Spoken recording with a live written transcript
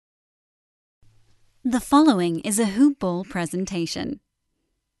The following is a Hoop Ball presentation.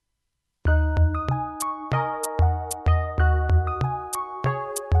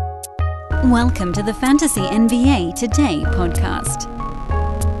 Welcome to the Fantasy NBA Today podcast.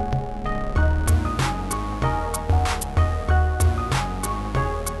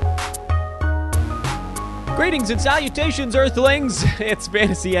 Greetings and salutations, Earthlings. It's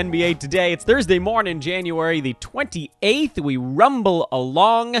Fantasy NBA Today. It's Thursday morning, January the 28th. We rumble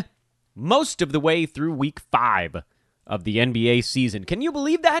along most of the way through week 5 of the NBA season. Can you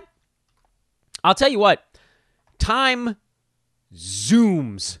believe that? I'll tell you what, time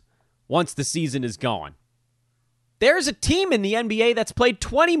zooms once the season is gone. There's a team in the NBA that's played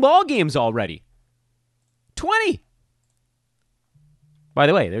 20 ball games already. 20! By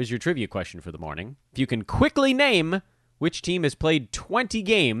the way, there's your trivia question for the morning. If you can quickly name which team has played 20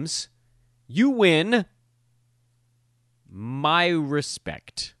 games, you win my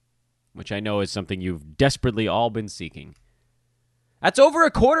respect, which I know is something you've desperately all been seeking. That's over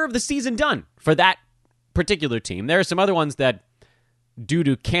a quarter of the season done for that particular team. There are some other ones that, due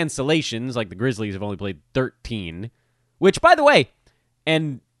to cancellations, like the Grizzlies have only played 13, which, by the way,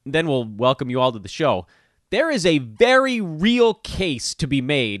 and then we'll welcome you all to the show, there is a very real case to be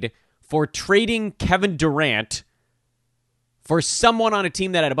made for trading Kevin Durant for someone on a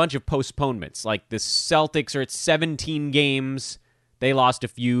team that had a bunch of postponements. Like the Celtics are at 17 games. They lost a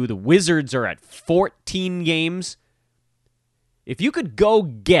few. The Wizards are at 14 games. If you could go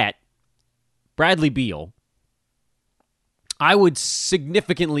get Bradley Beal, I would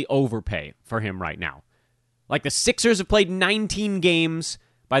significantly overpay for him right now. Like the Sixers have played 19 games.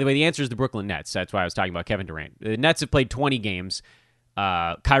 By the way, the answer is the Brooklyn Nets. That's why I was talking about Kevin Durant. The Nets have played 20 games.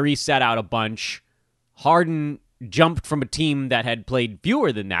 Kyrie sat out a bunch. Harden jumped from a team that had played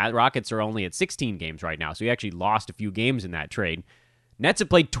fewer than that. Rockets are only at 16 games right now, so he actually lost a few games in that trade. Nets have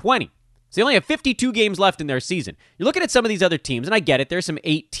played 20. So they only have 52 games left in their season. You're looking at some of these other teams, and I get it. There's some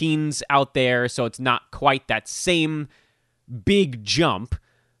 18s out there, so it's not quite that same big jump.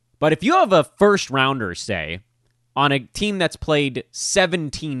 But if you have a first rounder, say, on a team that's played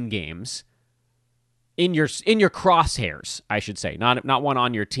 17 games, in your crosshairs, I should say, not one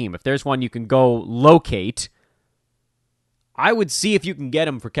on your team. If there's one you can go locate, I would see if you can get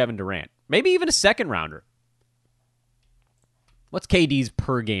him for Kevin Durant. Maybe even a second rounder. What's KD's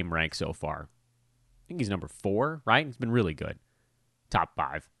per game rank so far? I think he's number 4, right? He's been really good. Top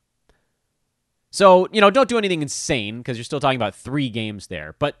 5. So, don't do anything insane because you're still talking about 3 games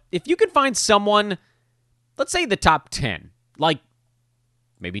there. But if you could find someone, let's say the top 10, like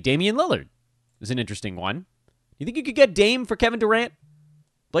maybe Damian Lillard is an interesting one. You think you could get Dame for Kevin Durant?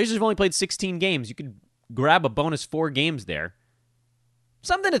 Blazers have only played 16 games. You could grab a bonus 4 games there.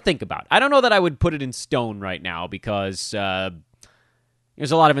 Something to think about. I don't know that I would put it in stone right now because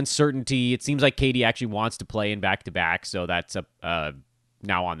there's a lot of uncertainty. It seems like KD actually wants to play in back-to-back, so that's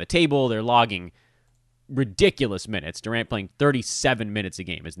now on the table. They're logging ridiculous minutes. Durant playing 37 minutes a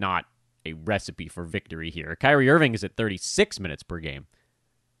game is not a recipe for victory here. Kyrie Irving is at 36 minutes per game.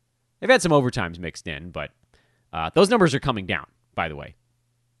 They've had some overtimes mixed in, but those numbers are coming down, by the way.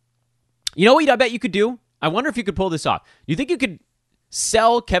 You know what I bet you could do? I wonder if you could pull this off. Do you think you could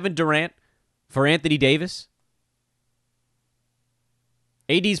sell Kevin Durant for Anthony Davis?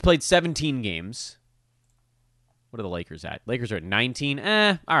 AD's played 17 games. What are the Lakers at? Lakers are at 19.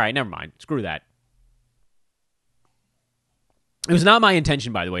 All right, never mind. Screw that. It was not my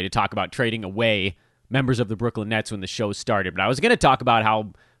intention, by the way, to talk about trading away members of the Brooklyn Nets when the show started, but I was going to talk about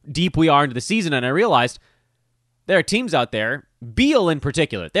how deep we are into the season, and I realized there are teams out there, Beal in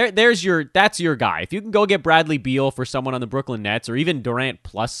particular. That's your guy. If you can go get Bradley Beal for someone on the Brooklyn Nets, or even Durant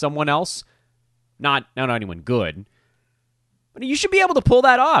plus someone else, not anyone good, but you should be able to pull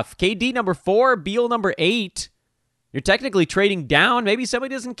that off. KD number 4, Beal number 8. You're technically trading down. Maybe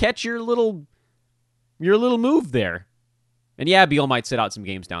somebody doesn't catch your little move there. And yeah, Beal might sit out some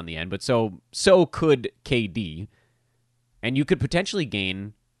games down the end, but so could KD. And you could potentially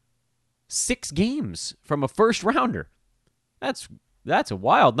gain 6 games from a first rounder. That's a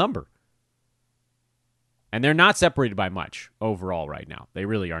wild number. And they're not separated by much overall right now. They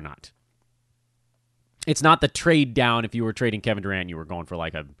really are not. It's not the trade down. If you were trading Kevin Durant, you were going for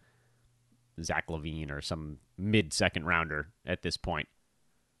like a Zach LaVine or some mid-second rounder at this point.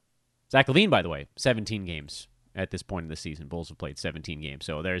 Zach LaVine, by the way, 17 games at this point in the season. Bulls have played 17 games.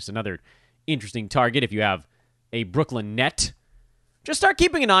 So there's another interesting target if you have a Brooklyn net. Just start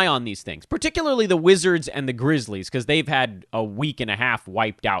keeping an eye on these things, particularly the Wizards and the Grizzlies, because they've had a week and a half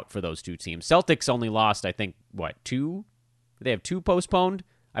wiped out for those two teams. Celtics only lost, I think, 2? They have 2 postponed?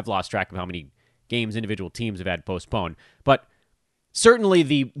 I've lost track of how many games individual teams have had postponed. But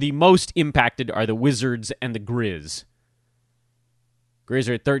Certainly the most impacted are the Wizards and the Grizz. Grizz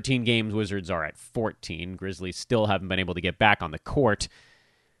are at 13 games, Wizards are at 14. Grizzlies still haven't been able to get back on the court.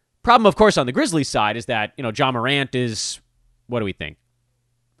 Problem, of course, on the Grizzlies side is that, Ja Morant is, what do we think?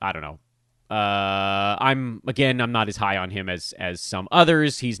 I don't know. I'm not as high on him as some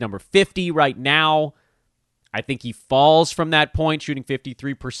others. He's number 50 right now. I think he falls from that point, shooting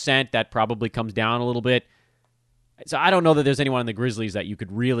 53%. That probably comes down a little bit. So I don't know that there's anyone in the Grizzlies that you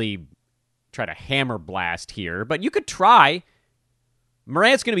could really try to hammer blast here, but you could try.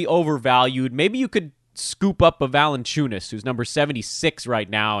 Morant's going to be overvalued. Maybe you could scoop up a Valanciunas, who's number 76 right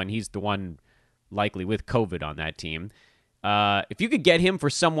now, and he's the one likely with COVID on that team. If you could get him for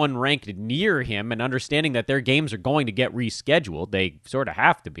someone ranked near him and understanding that their games are going to get rescheduled, they sort of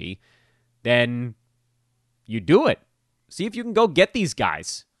have to be, then you do it. See if you can go get these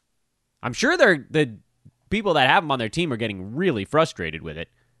guys. I'm sure the people that have them on their team are getting really frustrated with it.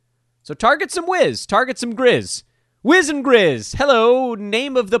 So target some Wiz, target some Grizz. Wiz and Grizz, hello,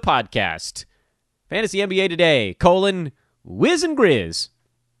 name of the podcast. Fantasy NBA Today, Wiz and Grizz.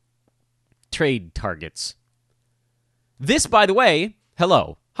 Trade targets. This, by the way,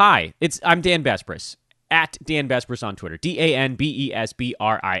 hello, hi, I'm Dan Besbris, at Dan Besbris on Twitter,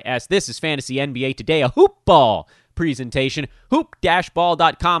 DanBesbris. This is Fantasy NBA Today, a hoop ball presentation,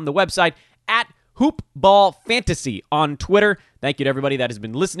 hoop-ball.com, the website, at Hoopball Fantasy on Twitter. Thank you to everybody that has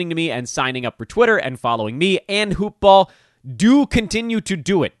been listening to me and signing up for Twitter and following me and Hoopball. Do continue to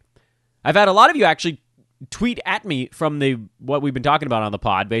do it. I've had a lot of you actually tweet at me from what we've been talking about on the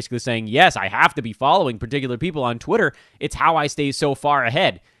pod, basically saying, yes, I have to be following particular people on Twitter. It's how I stay so far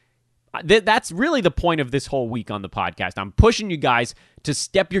ahead. That's really the point of this whole week on the podcast. I'm pushing you guys to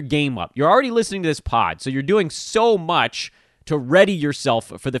step your game up. You're already listening to this pod, so you're doing so much to ready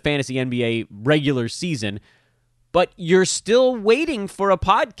yourself for the Fantasy NBA regular season, but you're still waiting for a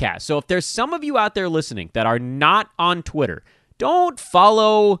podcast. So if there's some of you out there listening that are not on Twitter, don't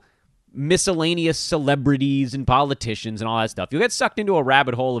follow miscellaneous celebrities and politicians and all that stuff. You'll get sucked into a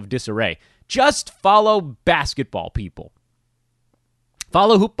rabbit hole of disarray. Just follow basketball people.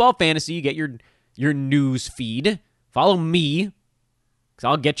 Follow Hoopball Fantasy. You get your news feed. Follow me, because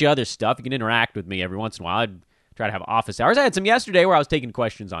I'll get you other stuff. You can interact with me every once in a while. I'd try to have office hours. I had some yesterday where I was taking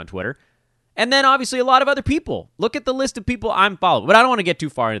questions on Twitter. And then, obviously, a lot of other people. Look at the list of people I'm following. But I don't want to get too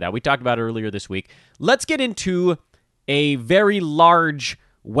far into that. We talked about it earlier this week. Let's get into a very large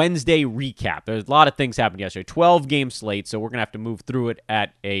Wednesday recap. There's a lot of things happened yesterday. 12-game slate, so we're going to have to move through it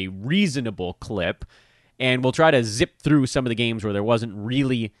at a reasonable clip. And we'll try to zip through some of the games where there wasn't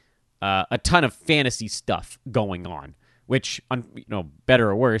really a ton of fantasy stuff going on. Which, better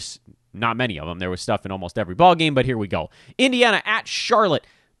or worse, not many of them. There was stuff in almost every ball game, but here we go. Indiana at Charlotte.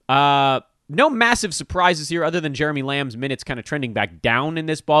 No massive surprises here other than Jeremy Lamb's minutes kind of trending back down in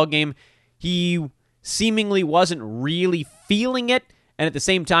this ball game. He seemingly wasn't really feeling it, and at the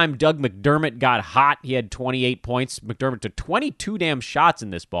same time, Doug McDermott got hot. He had 28 points. McDermott took 22 damn shots in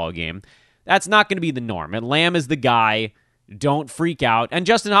this ball game. That's not going to be the norm, and Lamb is the guy. Don't freak out. And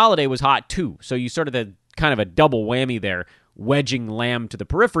Justin Holiday was hot too, so you sort of had kind of a double whammy there, wedging Lamb to the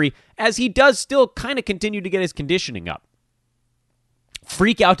periphery, as he does still kind of continue to get his conditioning up.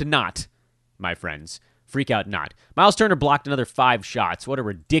 Freak out not, my friends. Freak out not. Miles Turner blocked another 5 shots. What a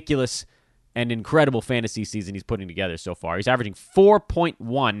ridiculous and incredible fantasy season he's putting together so far. He's averaging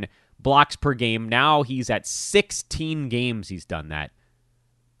 4.1 blocks per game. Now he's at 16 games he's done that.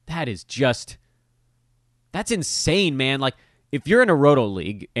 That is just... That's insane, man. Like, if you're in a Roto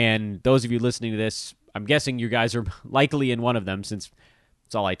League, and those of you listening to this, I'm guessing you guys are likely in one of them, since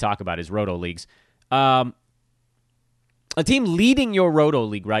that's all I talk about is Roto Leagues. A team leading your Roto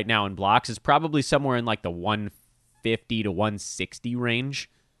League right now in blocks is probably somewhere in like the 150 to 160 range.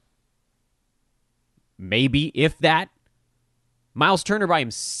 Maybe, if that. Miles Turner by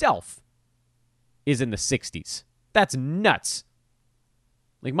himself is in the 60s. That's nuts.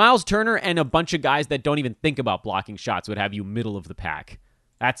 Like, Miles Turner and a bunch of guys that don't even think about blocking shots would have you middle of the pack.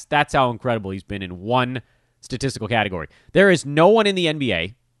 That's how incredible he's been in one statistical category. There is no one in the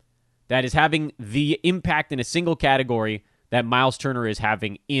NBA that is having the impact in a single category that Miles Turner is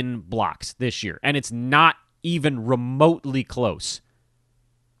having in blocks this year. And it's not even remotely close.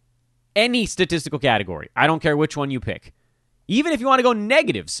 Any statistical category. I don't care which one you pick. Even if you want to go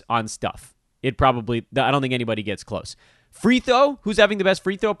negatives on stuff, I don't think anybody gets close. Free throw, who's having the best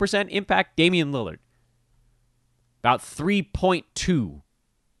free throw percent impact? Damian Lillard. About 3.2.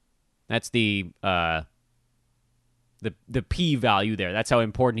 That's the P value there. That's how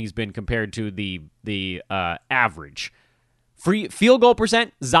important he's been compared to the average. Free field goal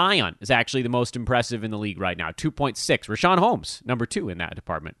percent, Zion is actually the most impressive in the league right now, 2.6. Rashawn Holmes, number 2 in that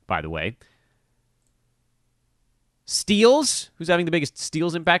department, by the way. Steals, who's having the biggest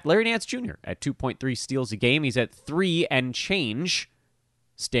steals impact? Larry Nance Jr. at 2.3 steals a game. He's at 3 and change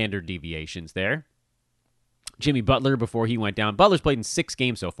standard deviations there. Jimmy Butler before he went down. Butler's played in 6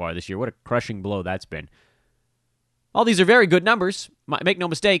 games so far this year. What a crushing blow that's been. All these are very good numbers. Make no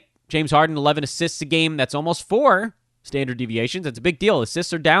mistake, James Harden, 11 assists a game. That's almost 4 standard deviations. That's a big deal.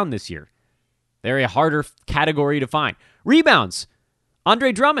 Assists are down this year. They're a harder category to find. Rebounds.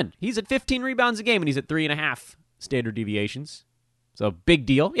 Andre Drummond, he's at 15 rebounds a game, and he's at 3.5 standard deviations. So big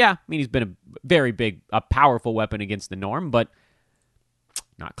deal. Yeah, I mean, he's been a very big, a powerful weapon against the norm, but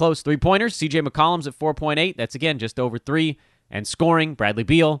not close. 3-pointers, CJ McCollum's at 4.8. That's, again, just over 3. And scoring, Bradley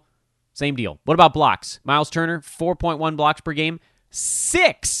Beal, same deal. What about blocks? Miles Turner, 4.1 blocks per game.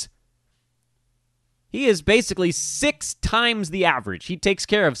 6! He is basically 6 times the average. He takes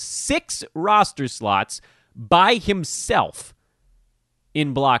care of 6 roster slots by himself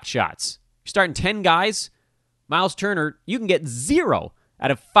in block shots. You're starting 10 guys. Miles Turner, you can get 0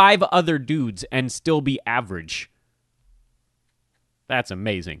 out of 5 other dudes and still be average. That's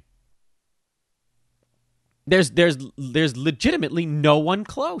amazing. There's legitimately no one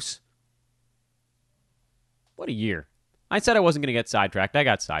close. What a year. I said I wasn't going to get sidetracked. I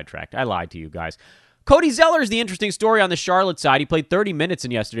got sidetracked. I lied to you guys. Cody Zeller is the interesting story on the Charlotte side. He played 30 minutes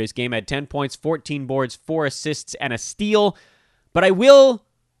in yesterday's game, had 10 points, 14 boards, 4 assists, and a steal. But I will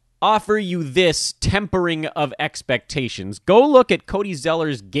offer you this tempering of expectations. Go look at Cody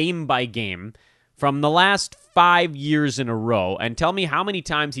Zeller's game by game from the last 5 years in a row and tell me how many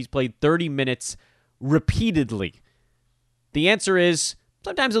times he's played 30 minutes repeatedly. The answer is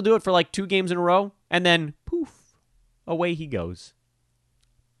sometimes he'll do it for like 2 games in a row, and then poof, away he goes.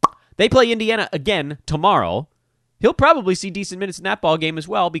 They play Indiana again tomorrow. He'll probably see decent minutes in that ball game as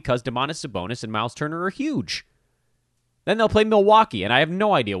well because Domantas Sabonis and Miles Turner are huge. Then they'll play Milwaukee, and I have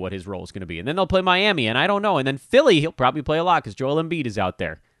no idea what his role is going to be. And then they'll play Miami, and I don't know. And then Philly, he'll probably play a lot because Joel Embiid is out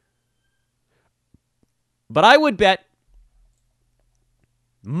there. But I would bet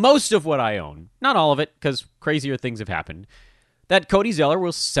most of what I own, not all of it because crazier things have happened, that Cody Zeller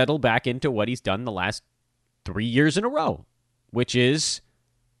will settle back into what he's done the last 3 years in a row, which is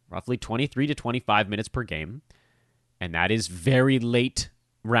roughly 23 to 25 minutes per game. And that is very late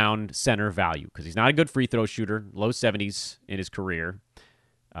round center value because he's not a good free throw shooter, low 70s in his career.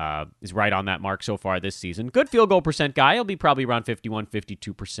 Is right on that mark so far this season. Good field goal percent guy. He'll be probably around 51,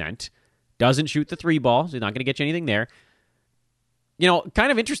 52%. Doesn't shoot the 3 ball, so he's not going to get you anything there. You know,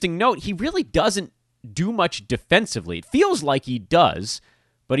 kind of interesting note, he really doesn't do much defensively. It feels like he does,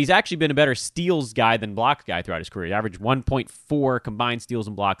 but he's actually been a better steals guy than blocks guy throughout his career. He averaged 1.4 combined steals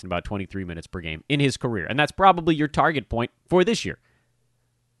and blocks in about 23 minutes per game in his career, and that's probably your target point for this year.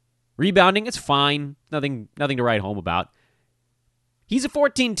 Rebounding, it's fine. Nothing to write home about. He's a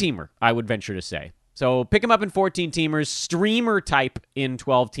 14-teamer, I would venture to say. So pick him up in 14-teamers, streamer type in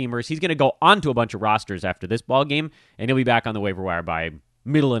 12-teamers. He's going to go onto a bunch of rosters after this ball game, and he'll be back on the waiver wire by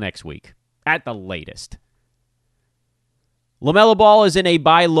middle of next week at the latest. LaMelo Ball is in a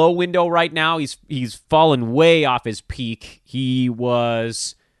buy low window right now. He's fallen way off his peak. He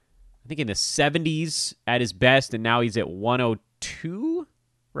was, I think, in the 70s at his best, and now he's at 102,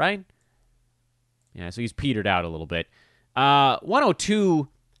 right? Yeah, so he's petered out a little bit. 102,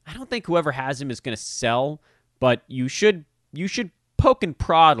 I don't think whoever has him is going to sell, but you should poke and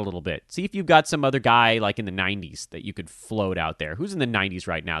prod a little bit. See if you've got some other guy like in the 90s that you could float out there. Who's in the 90s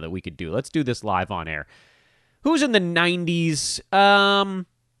right now that we could do? Let's do this live on air. Who's in the 90s?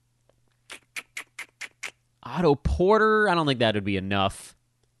 Otto Porter, I don't think that would be enough.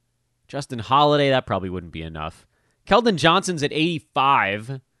 Justin Holiday, that probably wouldn't be enough. Keldon Johnson's at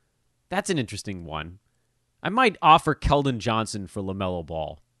 85. That's an interesting one. I might offer Keldon Johnson for LaMelo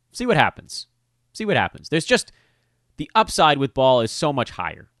Ball. See what happens. There's just the upside with Ball is so much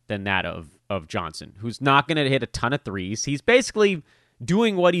higher than that of Johnson, who's not going to hit a ton of threes. He's basically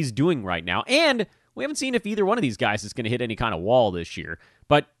doing what he's doing right now. And we haven't seen if either one of these guys is going to hit any kind of wall this year.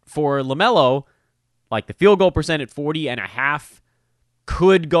 But for LaMelo, like the field goal percent at 40.5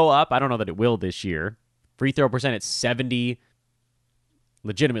 could go up. I don't know that it will this year. Free throw percent at 70.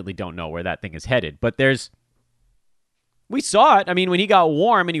 Legitimately don't know where that thing is headed. But we saw it. I mean, when he got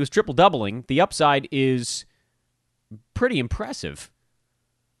warm and he was triple-doubling, the upside is pretty impressive.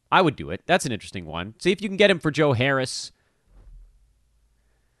 I would do it. That's an interesting one. See if you can get him for Joe Harris.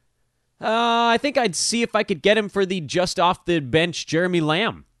 I think I'd see if I could get him for the just off the bench Jeremy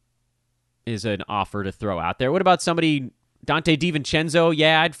Lamb is an offer to throw out there. What about somebody, Dante DiVincenzo?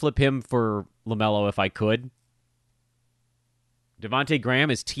 Yeah, I'd flip him for LaMelo if I could. Devontae Graham,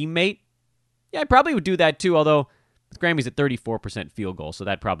 his teammate, yeah, I probably would do that too, although Grammy's at 34% field goal, so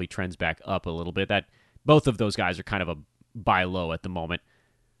that probably trends back up a little bit. That both of those guys are kind of a buy low at the moment.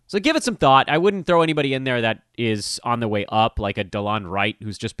 So give it some thought. I wouldn't throw anybody in there that is on the way up, like a DeLon Wright,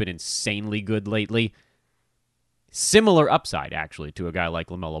 who's just been insanely good lately. Similar upside, actually, to a guy like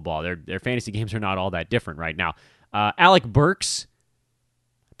LaMelo Ball. Their fantasy games are not all that different right now. Alec Burks,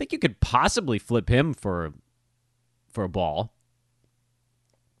 I think you could possibly flip him for a Ball.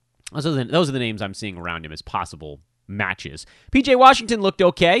 Those are the names I'm seeing around him as possible matches. PJ Washington looked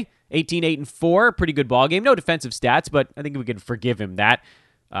okay. 18-8-4, pretty good ball game. No defensive stats, but I think we can forgive him that.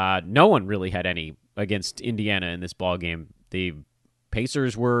 No one really had any against Indiana in this ball game. The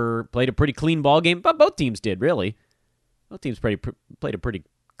Pacers played a pretty clean ball game, but both teams did, really. Both teams played a pretty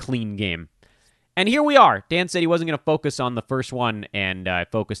clean game. And here we are. Dan said he wasn't going to focus on the first one, and I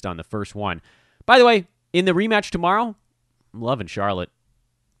focused on the first one. By the way, in the rematch tomorrow, I'm loving Charlotte.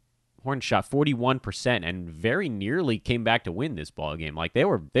 Hornets shot 41% and very nearly came back to win this ball game. Like they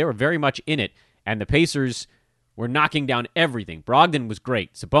were very much in it, and the Pacers were knocking down everything. Brogdon was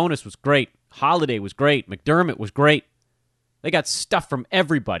great. Sabonis was great. Holiday was great. McDermott was great. They got stuff from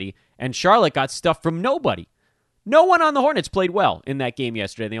everybody, and Charlotte got stuff from nobody. No one on the Hornets played well in that game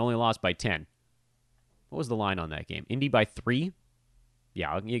yesterday. They only lost by 10. What was the line on that game? Indy by 3?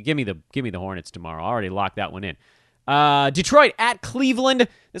 Yeah, give me the Hornets tomorrow. I already locked that one in. Detroit at Cleveland.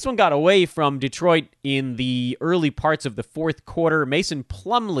 This one got away from Detroit in the early parts of the fourth quarter. Mason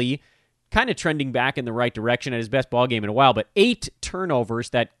Plumlee kind of trending back in the right direction at his best ball game in a while, but 8 turnovers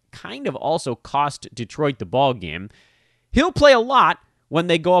that kind of also cost Detroit the ball game. He'll play a lot when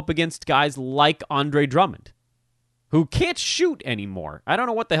they go up against guys like Andre Drummond, who can't shoot anymore. I don't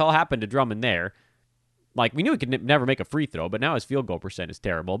know what the hell happened to Drummond there. Like, we knew he could never make a free throw, but now his field goal percent is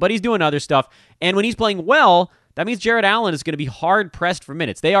terrible. But he's doing other stuff, and when he's playing well, that means Jarrett Allen is going to be hard-pressed for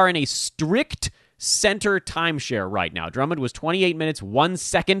minutes. They are in a strict center timeshare right now. Drummond was 28 minutes, 1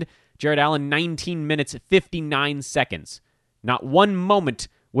 second. Jarrett Allen, 19 minutes, 59 seconds. Not one moment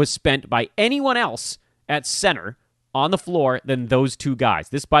was spent by anyone else at center on the floor than those two guys.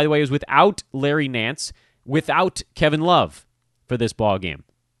 This, by the way, is without Larry Nance, without Kevin Love for this ball game.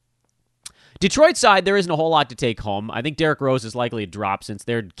 Detroit side, there isn't a whole lot to take home. I think Derrick Rose is likely to drop since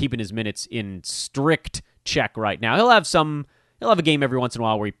they're keeping his minutes in strict check right now. He'll have a game every once in a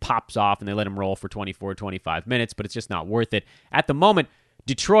while where he pops off and they let him roll for 24, 25 minutes, but it's just not worth it. At the moment,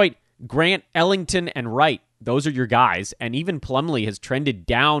 Detroit, Grant, Ellington, and Wright, those are your guys, and even Plumlee has trended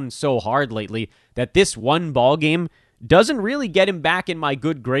down so hard lately that this one ball game doesn't really get him back in my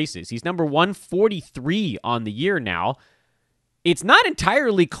good graces. He's number 143 on the year now. It's not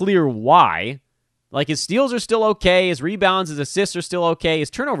entirely clear why. Like, his steals are still okay. His rebounds, his assists are still okay.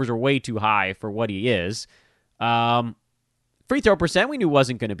 His turnovers are way too high for what he is. Free throw percent we knew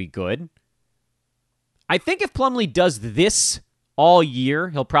wasn't going to be good. I think if Plumlee does this all year,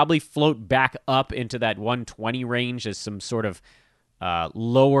 he'll probably float back up into that 120 range as some sort of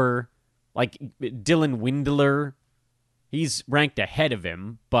lower, like Dylan Windler. He's ranked ahead of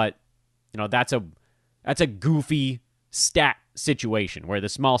him, but that's a goofy stat situation where the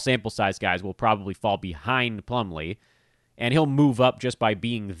small sample size guys will probably fall behind Plumlee, and he'll move up just by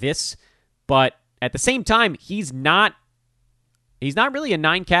being this. But at the same time, he's not really a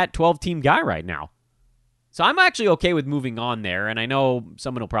 9-cat, 12-team guy right now. So I'm actually okay with moving on there, and I know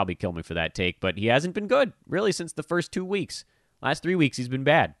someone will probably kill me for that take, but he hasn't been good, really, since the first 2 weeks. Last 3 weeks, he's been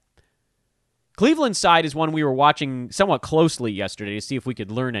bad. Cleveland's side is one we were watching somewhat closely yesterday to see if we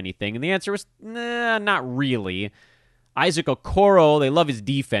could learn anything, and the answer was, not really. Isaac Okoro, they love his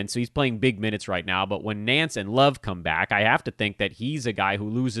defense, so he's playing big minutes right now, but when Nance and Love come back, I have to think that he's a guy who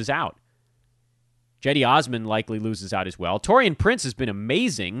loses out. Cedi Osman likely loses out as well. Taurean Prince has been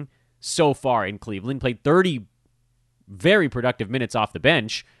amazing so far in Cleveland, played 30 very productive minutes off the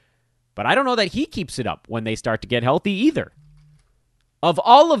bench, but I don't know that he keeps it up when they start to get healthy either. Of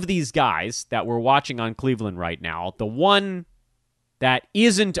all of these guys that we're watching on Cleveland right now, the one that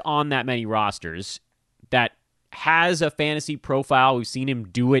isn't on that many rosters, that has a fantasy profile, we've seen him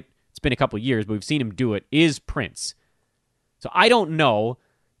do it, it's been a couple of years, but we've seen him do it, is Prince. So I don't know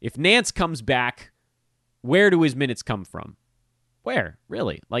if Nance comes back, where do his minutes come from? Where,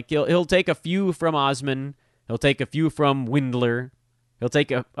 really? Like, he'll take a few from Osman, he'll take a few from Windler, he'll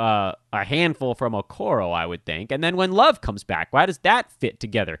take a handful from Okoro, I would think, and then when Love comes back, how does that fit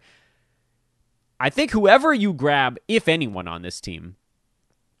together? I think whoever you grab, if anyone on this team,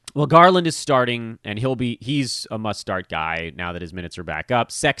 well, Garland is starting, and he's a must-start guy now that his minutes are back up.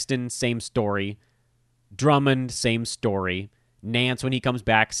 Sexton, same story. Drummond, same story. Nance, when he comes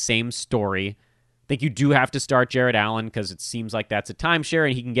back, same story. think you do have to start Jared Allen because it seems like that's a timeshare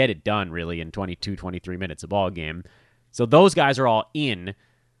and he can get it done really in 22, 23 minutes a ball game. So those guys are all in.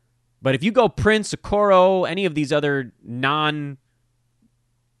 But if you go Prince, Okoro, any of these other non-household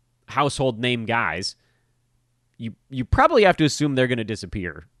name guys, you probably have to assume they're going to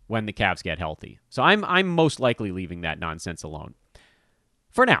disappear when the Cavs get healthy. So I'm most likely leaving that nonsense alone.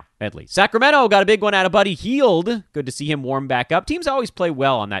 For now, at least. Sacramento got a big one out of Buddy Hield. Good to see him warm back up. Teams always play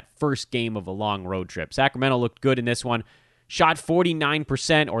well on that first game of a long road trip. Sacramento looked good in this one. Shot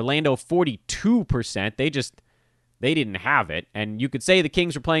 49%, Orlando 42%. They didn't have it. And you could say the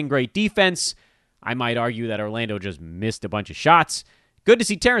Kings were playing great defense. I might argue that Orlando just missed a bunch of shots. Good to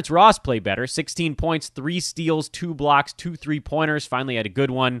see Terrence Ross play better. 16 points, 3 steals, 2 blocks, 2 3-pointers. Finally had a good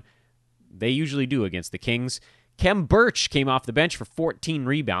one. They usually do against the Kings. Khem Birch came off the bench for 14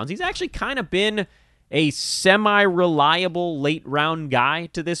 rebounds. He's actually kind of been a semi-reliable late-round guy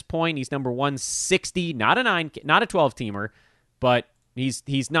to this point. He's number 160, not a 12-teamer, but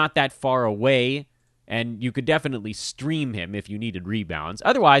he's not that far away, and you could definitely stream him if you needed rebounds.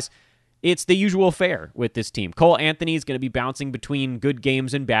 Otherwise, it's the usual fare with this team. Cole Anthony is going to be bouncing between good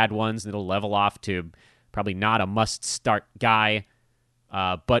games and bad ones. It'll level off to probably not a must-start guy.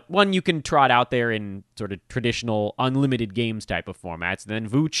 But one you can trot out there in sort of traditional unlimited games type of formats. Then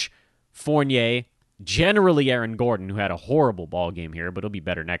Vooch, Fournier, generally Aaron Gordon, who had a horrible ball game here, but he'll be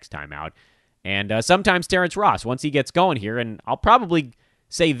better next time out. And sometimes Terrence Ross, once he gets going here, and I'll probably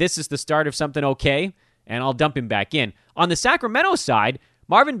say this is the start of something okay, and I'll dump him back in. On the Sacramento side,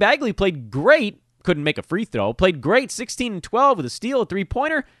 Marvin Bagley played great, couldn't make a free throw, played great, 16 and 12 with a steal, a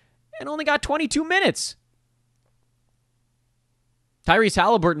three-pointer, and only got 22 minutes. Tyrese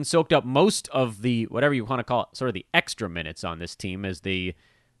Halliburton soaked up most of the, whatever you want to call it, sort of the extra minutes on this team as the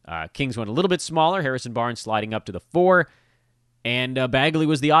Kings went a little bit smaller. Harrison Barnes sliding up to the 4, and Bagley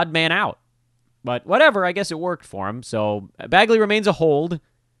was the odd man out. But whatever, I guess it worked for him. So Bagley remains a hold.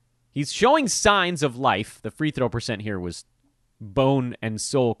 He's showing signs of life. The free throw percent here was bone and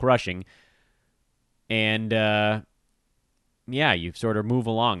soul crushing. And yeah, you sort of move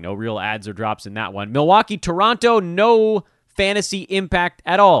along. No real adds or drops in that one. Milwaukee, Toronto, no fantasy impact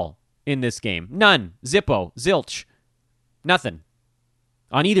at all in this game. None. Zippo. Zilch. Nothing.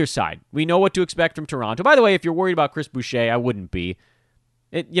 On either side. We know what to expect from Toronto. By the way, if you're worried about Chris Boucher, I wouldn't be.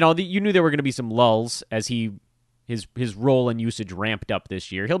 You knew there were going to be some lulls as his role and usage ramped up this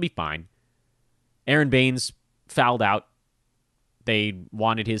year. He'll be fine. Aaron Baines fouled out. They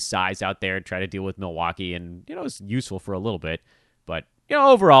wanted his size out there to try to deal with Milwaukee, and it was useful for a little bit. But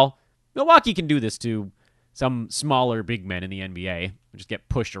overall, Milwaukee can do this to some smaller big men in the NBA who just get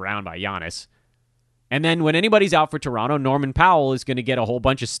pushed around by Giannis. And then when anybody's out for Toronto, Norman Powell is going to get a whole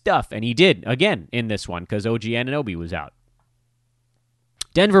bunch of stuff, and he did, again, in this one, because OG Anunoby was out.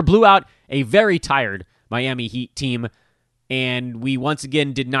 Denver blew out a very tired Miami Heat team, and we once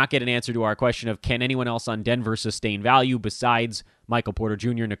again did not get an answer to our question of can anyone else on Denver sustain value besides Michael Porter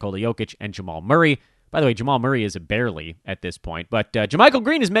Jr., Nikola Jokic, and Jamal Murray. By the way, Jamal Murray is a barely at this point, but JaMychal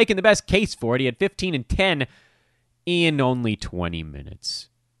Green is making the best case for it. He had 15 and 10 in only 20 minutes.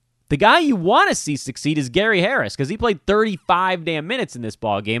 The guy you want to see succeed is Gary Harris, because he played 35 damn minutes in this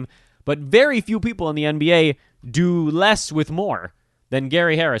ball game, but very few people in the NBA do less with more than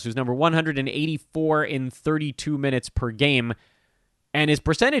Gary Harris, who's number 184 in 32 minutes per game, and his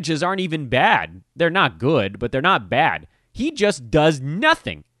percentages aren't even bad. They're not good, but they're not bad. He just does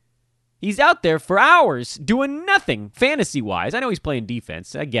nothing. He's out there for hours doing nothing fantasy-wise. I know he's playing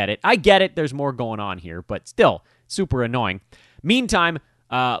defense. I get it. There's more going on here, but still, super annoying. Meantime,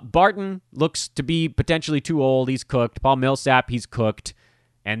 Barton looks to be potentially too old. He's cooked. Paul Millsap, he's cooked.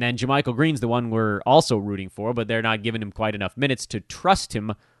 And then JaMychal Green's the one we're also rooting for, but they're not giving him quite enough minutes to trust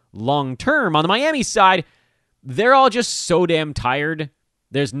him long-term. On the Miami side, they're all just so damn tired.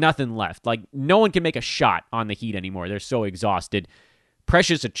 There's nothing left. Like, no one can make a shot on the Heat anymore. They're so exhausted.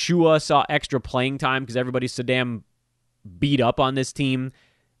 Precious Achiuwa saw extra playing time because everybody's so damn beat up on this team.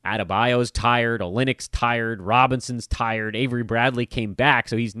 Adebayo's tired. Olynyk's tired. Robinson's tired. Avery Bradley came back,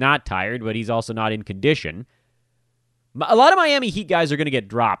 so he's not tired, but he's also not in condition. A lot of Miami Heat guys are going to get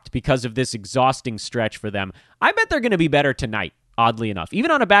dropped because of this exhausting stretch for them. I bet they're going to be better tonight, oddly enough. Even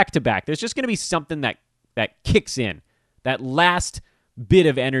on a back-to-back, there's just going to be something that kicks in. That last bit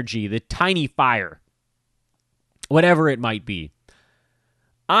of energy, the tiny fire. Whatever it might be.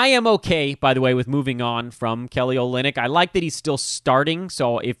 I am okay, by the way, with moving on from Kelly Olynyk. I like that he's still starting,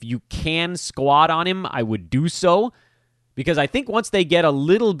 so if you can squat on him, I would do so. Because I think once they get a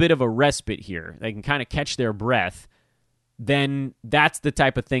little bit of a respite here, they can kind of catch their breath, then that's the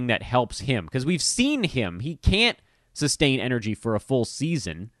type of thing that helps him. Because we've seen him. He can't sustain energy for a full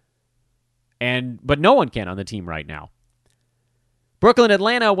season. But no one can on the team right now. Brooklyn,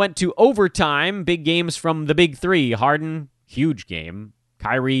 Atlanta went to overtime. Big games from the big three. Harden, huge game.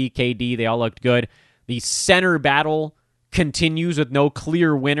 Kyrie, KD, they all looked good. The center battle continues with no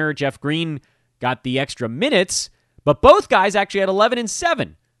clear winner. Jeff Green got the extra minutes, but both guys actually had 11 and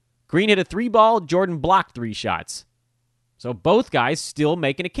 7. Green hit a 3-ball, Jordan blocked 3 shots. So both guys still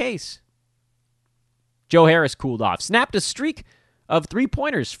making a case. Joe Harris cooled off. Snapped a streak of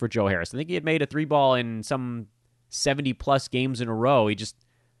 3-pointers for Joe Harris. I think he had made a 3-ball in some 70-plus games in a row.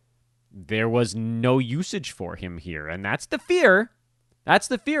 There was no usage for him here, and that's the fear. That's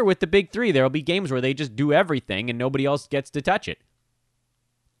the fear with the big three. There will be games where they just do everything and nobody else gets to touch it.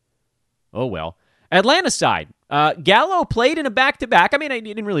 Oh, well. Atlanta side. Gallo played in a back-to-back. I mean, he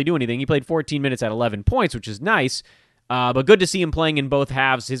didn't really do anything. He played 14 minutes at 11 points, which is nice. But good to see him playing in both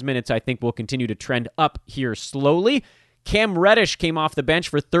halves. His minutes, I think, will continue to trend up here slowly. Cam Reddish came off the bench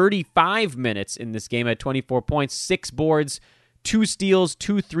for 35 minutes in this game at 24 points, 6 boards, 2 steals,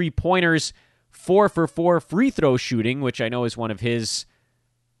 2 3-pointers, 4 for 4 free throw shooting, which I know is one of his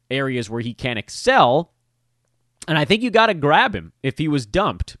areas where he can excel. And I think you got to grab him if he was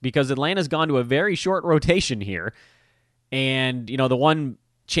dumped, because Atlanta's gone to a very short rotation here. And, the one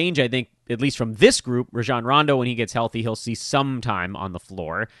change, I think, at least from this group, Rajon Rondo, when he gets healthy, he'll see some time on the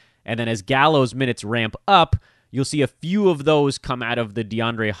floor. And then as Gallo's minutes ramp up, you'll see a few of those come out of the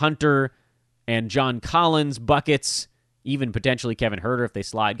DeAndre Hunter and John Collins buckets, even potentially Kevin Huerter if they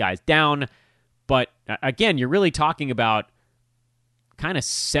slide guys down. But again, you're really talking about kind of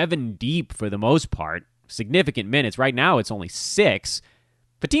 7 deep for the most part. Significant minutes. Right now, it's only 6.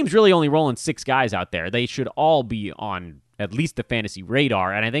 The team's really only rolling 6 guys out there. They should all be on at least the fantasy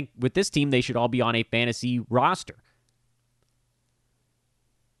radar. And I think with this team, they should all be on a fantasy roster.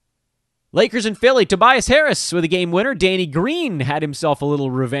 Lakers and Philly. Tobias Harris with a game winner. Danny Green had himself a little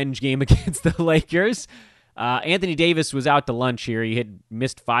revenge game against the Lakers. Anthony Davis was out to lunch here. He had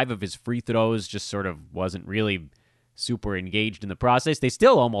missed 5 of his free throws, just sort of wasn't really super engaged in the process. They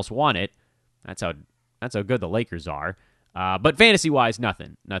still almost won it. That's how good the Lakers are. But fantasy-wise,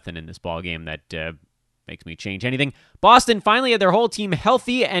 nothing in this ballgame that makes me change anything. Boston finally had their whole team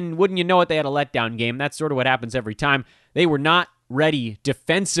healthy, and wouldn't you know it, they had a letdown game. That's sort of what happens every time. They were not ready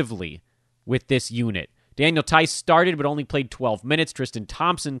defensively with this unit. Daniel Tice started but only played 12 minutes. Tristan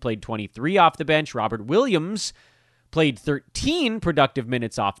Thompson played 23 off the bench. Robert Williams played 13 productive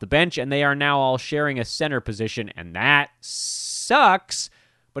minutes off the bench, and they are now all sharing a center position, and that sucks,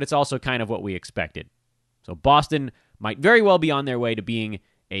 but it's also kind of what we expected. So Boston might very well be on their way to being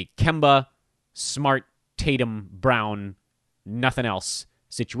a Kemba, Smart, Tatum, Brown, nothing else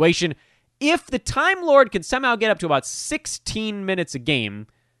situation. If the Time Lord can somehow get up to about 16 minutes a game,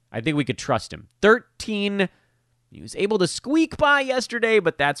 I think we could trust him. 13, he was able to squeak by yesterday,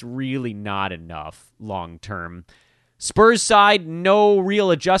 but that's really not enough long term. Spurs side, no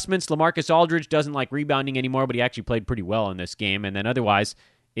real adjustments. LaMarcus Aldridge doesn't like rebounding anymore, but he actually played pretty well in this game. And then otherwise,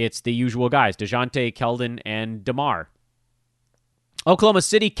 it's the usual guys, DeJounte, Keldon, and DeMar. Oklahoma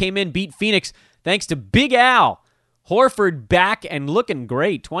City came in, beat Phoenix, thanks to Big Al. Horford back and looking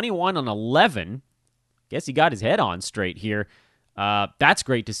great, 21 on 11. Guess he got his head on straight here. That's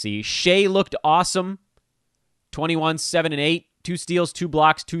great to see. Shea looked awesome. 21, 7, and 8. 2 steals, 2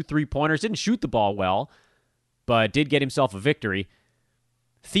 blocks, 2 3-pointers. Didn't shoot the ball well, but did get himself a victory.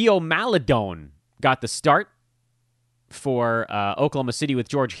 Theo Maledon got the start for Oklahoma City with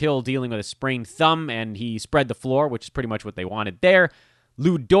George Hill dealing with a sprained thumb, and he spread the floor, which is pretty much what they wanted there.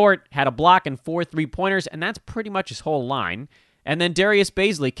 Lou Dort had a block and 4 3-pointers, and that's pretty much his whole line. And then Darius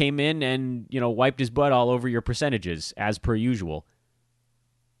Baisley came in and, wiped his butt all over your percentages, as per usual.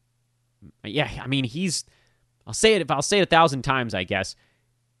 Yeah, I mean, I'll say it 1,000 times, I guess.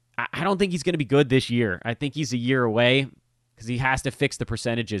 I don't think he's going to be good this year. I think he's a year away because he has to fix the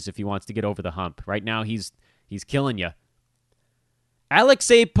percentages if he wants to get over the hump. Right now, he's killing you.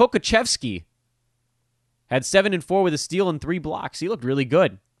 Alexei Pokusevski had 7 and 4 with a steal and 3 blocks. He looked really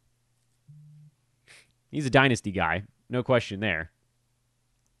good. He's a dynasty guy. No question there.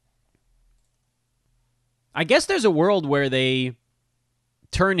 I guess there's a world where they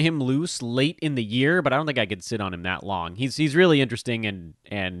turn him loose late in the year, but I don't think I could sit on him that long. He's really interesting,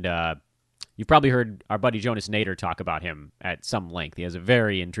 and you've probably heard our buddy Jonas Nader talk about him at some length. He has a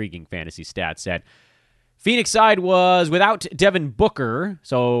very intriguing fantasy stat set. Phoenix side was without Devin Booker,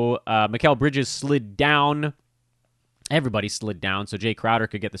 so Mikal Bridges slid down. Everybody slid down, so Jay Crowder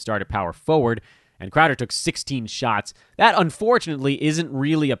could get the start at power forward, and Crowder took 16 shots. That, unfortunately, isn't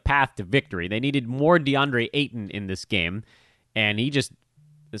really a path to victory. They needed more DeAndre Ayton in this game, and he just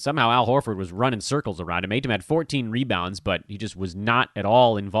somehow Al Horford was running circles around him. Aiton had 14 rebounds, but he just was not at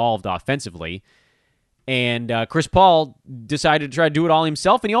all involved offensively. And Chris Paul decided to try to do it all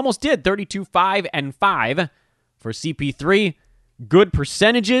himself, and he almost did. 32, 5, and 5 for CP3. Good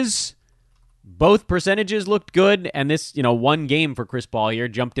percentages. Both percentages looked good, and this, one game for Chris Paul here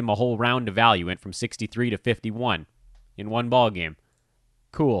jumped him a whole round of value. Went from 63 to 51 in one ball game.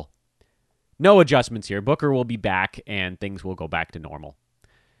 Cool. No adjustments here. Booker will be back, and things will go back to normal.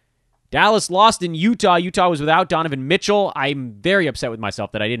 Dallas lost in Utah. Utah was without Donovan Mitchell. I'm very upset with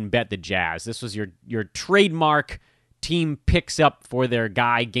myself that I didn't bet the Jazz. This was your trademark team picks up for their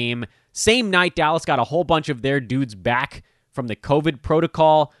guy game. Same night, Dallas got a whole bunch of their dudes back from the COVID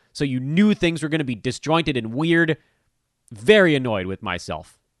protocol, so you knew things were going to be disjointed and weird. Very annoyed with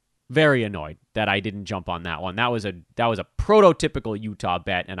myself. Very annoyed that I didn't jump on that one. That was a prototypical Utah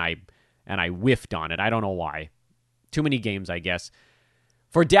bet, and I whiffed on it. I don't know why. Too many games, I guess.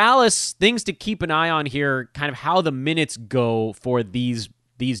 For Dallas, things to keep an eye on here, kind of how the minutes go for these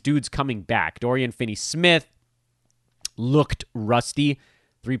dudes coming back. Dorian Finney-Smith looked rusty.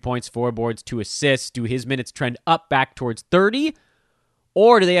 3 points, 4 boards, 2 assists. Do his minutes trend up back towards 30?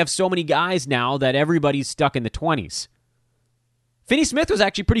 Or do they have so many guys now that everybody's stuck in the 20s? Finney-Smith was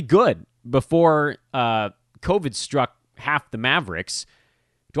actually pretty good before COVID struck half the Mavericks.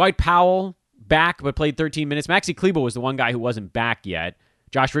 Dwight Powell back but played 13 minutes. Maxi Kleber was the one guy who wasn't back yet.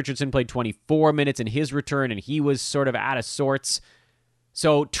 Josh Richardson played 24 minutes in his return, and he was sort of out of sorts.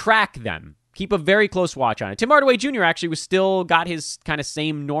 So track them. Keep a very close watch on it. Tim Hardaway Jr. actually was still got his kind of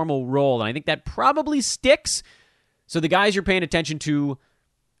same normal role, and I think that probably sticks. So the guys you're paying attention to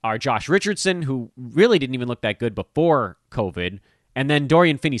are Josh Richardson, who really didn't even look that good before COVID, and then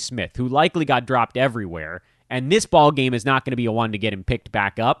Dorian Finney-Smith, who likely got dropped everywhere. And this ball game is not going to be a one to get him picked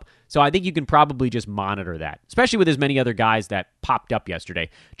back up. So I think you can probably just monitor that, especially with as many other guys that popped up yesterday.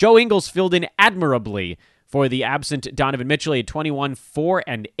 Joe Ingles filled in admirably for the absent Donovan Mitchell. He had 21, 4,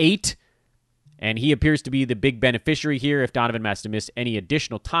 and 8. And he appears to be the big beneficiary here if Donovan has to miss any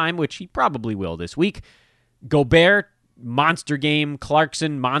additional time, which he probably will this week. Gobert, monster game.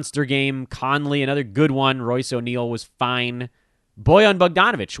 Clarkson, monster game. Conley, another good one. Royce O'Neal was fine. Bojan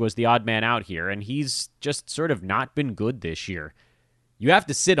Bogdanovic was the odd man out here, and he's just sort of not been good this year. You have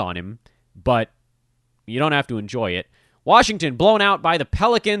to sit on him, but you don't have to enjoy it. Washington blown out by the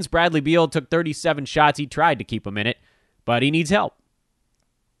Pelicans. Bradley Beal took 37 shots. He tried to keep them in it, but he needs help.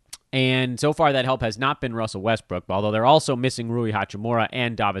 And so far that help has not been Russell Westbrook, although they're also missing Rui Hachimura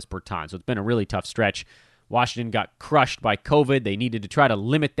and Davis Bertans, so it's been a really tough stretch. Washington got crushed by COVID. They needed to try to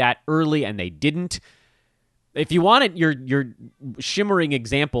limit that early, and they didn't. If you wanted your shimmering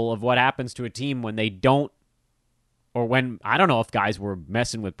example of what happens to a team when they don't, or when, I don't know if guys were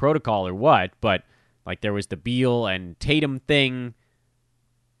messing with protocol or what, but like there was the Beal and Tatum thing,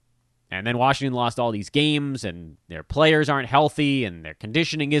 and then Washington lost all these games, and their players aren't healthy, and their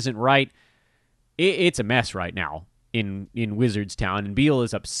conditioning isn't right. It's a mess right now in Wizards Town, and Beal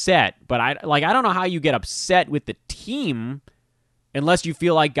is upset, but I don't know how you get upset with the team unless you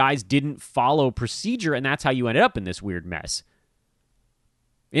feel like guys didn't follow procedure, and that's how you ended up in this weird mess.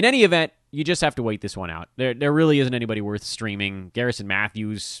 In any event, you just have to wait this one out. There really isn't anybody worth streaming. Garrison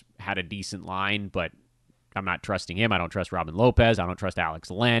Matthews had a decent line, but I'm not trusting him. I don't trust Robin Lopez. I don't trust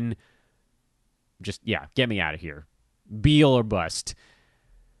Alex Len. Just, get me out of here. Beal or bust.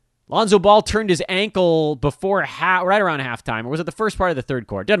 Lonzo Ball turned his ankle before right around halftime, or was it the first part of the third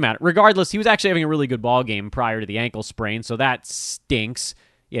quarter? Doesn't matter. Regardless, he was actually having a really good ball game prior to the ankle sprain, so that stinks.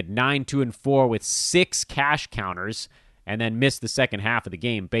 He had 9, 2, and 4 with 6 cash counters, and then missed the second half of the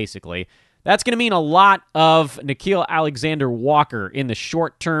game, basically. That's going to mean a lot of Nickeil Alexander-Walker in the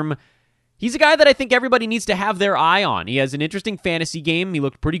short term. He's a guy that I think everybody needs to have their eye on. He has an interesting fantasy game. He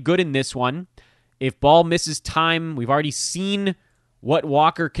looked pretty good in this one. If Ball misses time, we've already seen what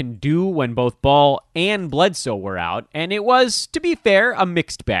Walker can do when both Ball and Bledsoe were out, and it was, to be fair, a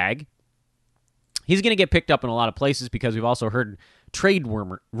mixed bag. He's going to get picked up in a lot of places because we've also heard trade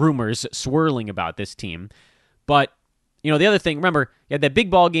rumors swirling about this team. But, the other thing, remember, he had that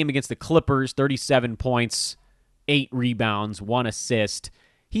big ball game against the Clippers, 37 points, 8 rebounds, 1 assist.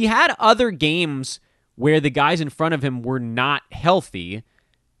 He had other games where the guys in front of him were not healthy,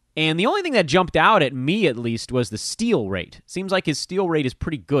 and the only thing that jumped out at me, at least, was the steal rate. Seems like his steal rate is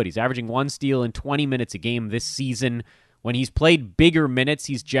pretty good. He's averaging 1 steal in 20 minutes a game this season. When he's played bigger minutes,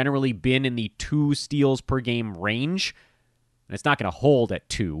 he's generally been in the 2 steals per game range. And it's not going to hold at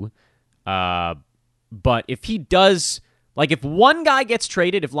 2. But if he does, if one guy gets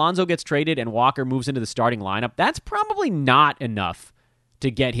traded, if Lonzo gets traded and Walker moves into the starting lineup, that's probably not enough to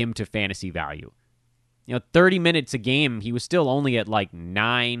get him to fantasy value. 30 minutes a game, he was still only at like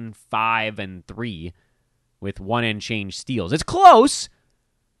 9, 5, and 3 with 1 and change steals. It's close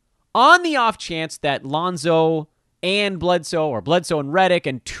on the off chance that Lonzo and Bledsoe, or Bledsoe and Redick,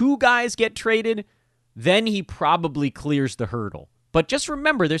 and 2 guys get traded, then he probably clears the hurdle. But just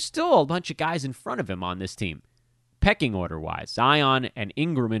remember, there's still a bunch of guys in front of him on this team, pecking order-wise. Zion and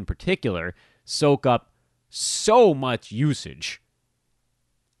Ingram in particular soak up so much usage.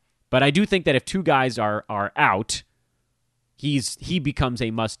 But I do think that if 2 guys are out, he becomes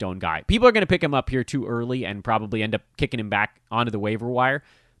a must-own guy. People are going to pick him up here too early and probably end up kicking him back onto the waiver wire.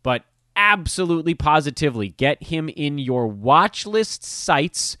 But absolutely, positively, get him in your watch list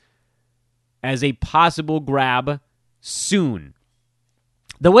sites as a possible grab soon.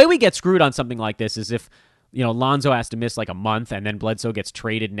 The way we get screwed on something like this is if, Lonzo has to miss like a month and then Bledsoe gets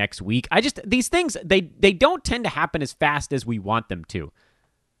traded next week. These things, they don't tend to happen as fast as we want them to.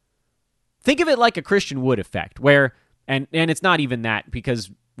 Think of it like a Christian Wood effect, where, and it's not even that,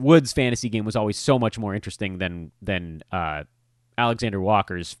 because Wood's fantasy game was always so much more interesting than Alexander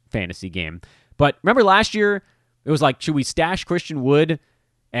Walker's fantasy game. But remember last year, it was like, should we stash Christian Wood?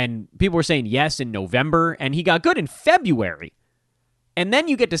 And people were saying yes in November, and he got good in February. And then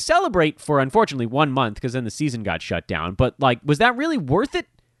you get to celebrate for, unfortunately, 1 month, because then the season got shut down. But, was that really worth it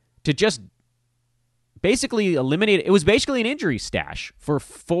to just basically eliminate it? It was basically an injury stash for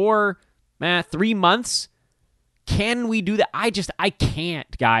 3 months. Can we do that? I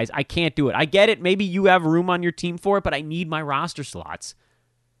can't, guys. I can't do it. I get it. Maybe you have room on your team for it, but I need my roster slots.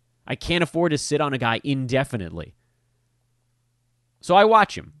 I can't afford to sit on a guy indefinitely. So I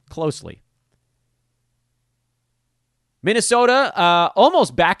watch him closely. Minnesota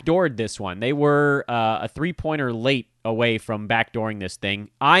almost backdoored this one. They were a 3-pointer late away from backdooring this thing.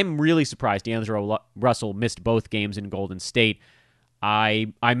 I'm really surprised D'Angelo Russell missed both games in Golden State.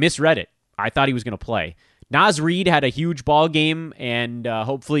 I misread it. I thought he was going to play. Naz Reid had a huge ball game, and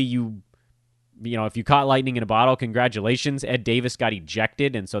hopefully if you caught lightning in a bottle, congratulations. Ed Davis got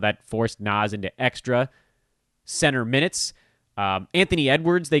ejected, and so that forced Naz into extra center minutes. Anthony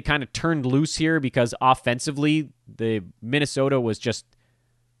Edwards, they kind of turned loose here because offensively, the Minnesota was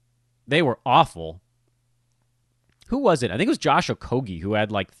they were awful. Who was it? I think it was Josh Okogie who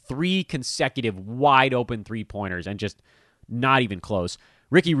had 3 consecutive wide open 3-pointers and just not even close.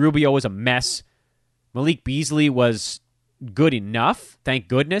 Ricky Rubio was a mess. Malik Beasley was good enough, thank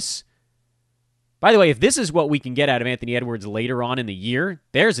goodness. By the way, if this is what we can get out of Anthony Edwards later on in the year,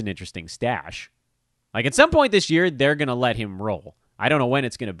 there's an interesting stash. At some point this year, they're going to let him roll. I don't know when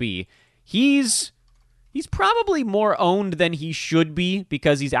it's going to be. He's probably more owned than he should be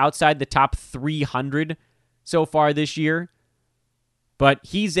because he's outside the top 300 so far this year. But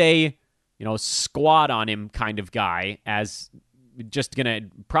he's a, squat on him kind of guy, as just going to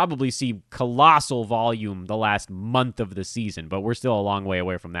probably see colossal volume the last month of the season. But we're still a long way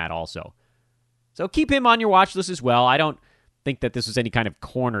away from that also. So keep him on your watch list as well. I don't think that this was any kind of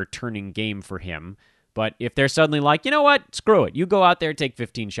corner-turning game for him. But if they're suddenly like, you know what, screw it, you go out there, take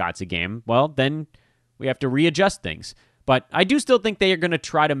 15 shots a game, well, then we have to readjust things. But I do still think they are going to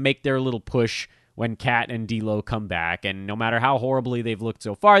try to make their little push when Cat and D'Lo come back. And no matter how horribly they've looked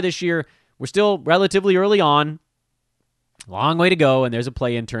so far this year, we're still relatively early on. Long way to go, and there's a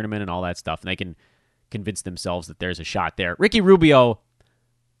play-in tournament and all that stuff, and they can convince themselves that there's a shot there. Ricky Rubio,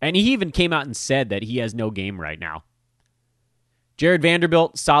 and he even came out and said that he has no game right now. Jared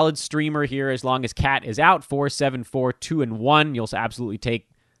Vanderbilt, solid streamer here as long as Cat is out. 4-7-4, 2-1. You'll absolutely take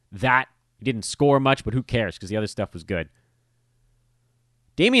that. He didn't score much, but who cares because the other stuff was good.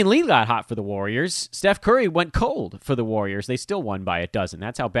 Damian Lee got hot for the Warriors. Steph Curry went cold for the Warriors. They still won by a dozen.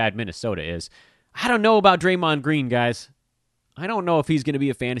 That's how bad Minnesota is. I don't know about Draymond Green, guys. I don't know if he's going to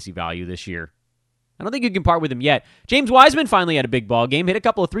be a fantasy value this year. I don't think you can part with him yet. James Wiseman finally had a big ball game. Hit a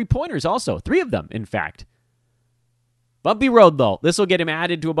couple of 3-pointers also. 3 of them, in fact. Bumpy road, though. This will get him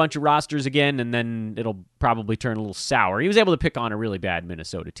added to a bunch of rosters again, and then it'll probably turn a little sour. He was able to pick on a really bad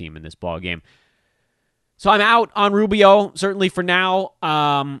Minnesota team in this ball game. So I'm out on Rubio, certainly for now.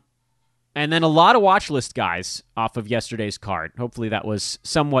 And then a lot of watch list guys off of yesterday's card. Hopefully that was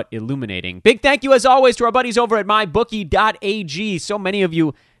somewhat illuminating. Big thank you, as always, to our buddies over at MyBookie.ag. So many of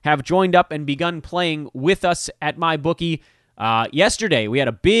you have joined up and begun playing with us at MyBookie. Yesterday, we had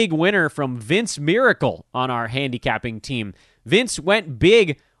a big winner from Vince Miracle on our handicapping team. Vince went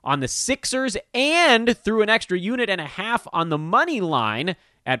big on the Sixers and threw an extra unit and a half on the money line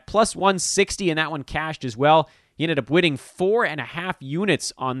at plus 160, and that one cashed as well. He ended up winning 4.5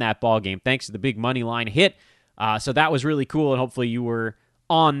 units on that ball game thanks to the big money line hit. So that was really cool, and hopefully you were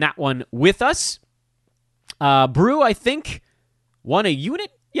on that one with us. Brew, I think, won a unit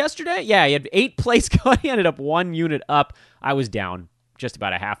yesterday. Yeah, he had 8 plays going. He ended up 1 unit up. I was down just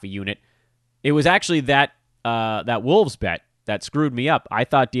about a half a unit. It was actually that Wolves bet that screwed me up. I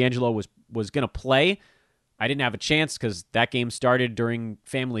thought D'Angelo was going to play. I didn't have a chance because that game started during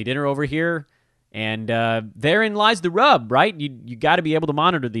family dinner over here. And therein lies the rub, right? You got to be able to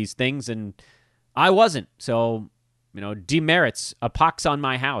monitor these things, and I wasn't. So, demerits, a pox on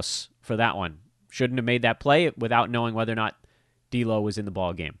my house for that one. Shouldn't have made that play without knowing whether or not D'Lo was in the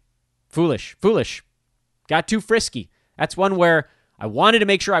ball game. Foolish. Got too frisky. That's one where I wanted to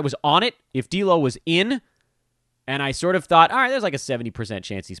make sure I was on it if D'Lo was in, and I sort of thought, all right, there's like a 70%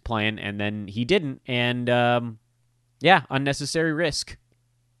 chance he's playing, and then he didn't, and unnecessary risk.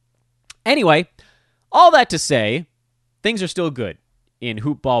 Anyway, all that to say, things are still good in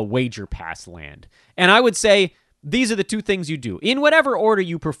Hoopball Wager Pass land. And I would say these are the 2 things you do. In whatever order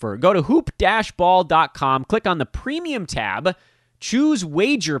you prefer, go to hoop-ball.com, click on the Premium tab, choose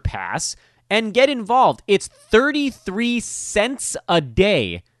Wager Pass, and get involved. It's 33 cents a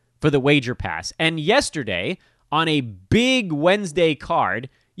day for the Wager Pass. And yesterday, on a big Wednesday card,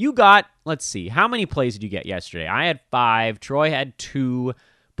 you got, let's see, how many plays did you get yesterday? I had 5, Troy had 2,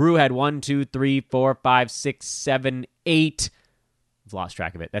 Brew had 1, 2, 3, 4, 5, 6, 7, 8. I've lost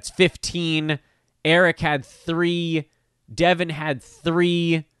track of it. That's 15. Eric had 3. Devin had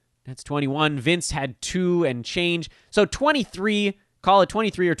 3. That's 21. Vince had 2 and change. So 23, call it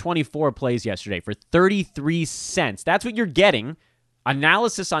 23 or 24 plays yesterday for 33 cents. That's what you're getting.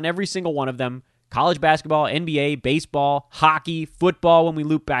 Analysis on every single one of them. College basketball, NBA, baseball, hockey, football when we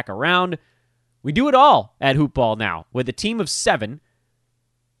loop back around. We do it all at Hoopball now with a team of 7.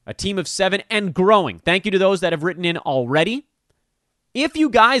 A team of 7 and growing. Thank you to those that have written in already. If you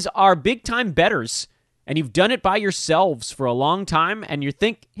guys are big-time bettors and you've done it by yourselves for a long time and you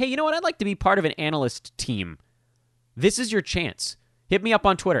think, hey, you know what? I'd like to be part of an analyst team. This is your chance. Hit me up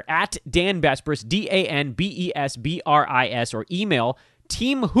on Twitter at Dan Besbris, DanBesbris, or email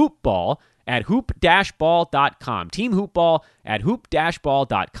teamhoopball@hoop-ball.com.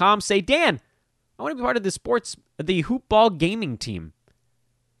 Teamhoopball@hoop-ball.com. Say, Dan, I want to be part of the Hoopball gaming team.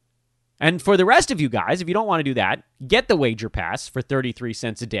 And for the rest of you guys, if you don't want to do that, get the Wager Pass for 33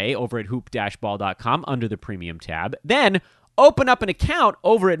 cents a day over at hoop-ball.com under the Premium tab. Then open up an account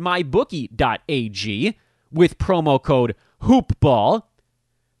over at mybookie.ag with promo code HOOPBALL.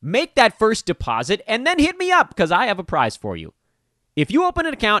 Make that first deposit, and then hit me up because I have a prize for you. If you open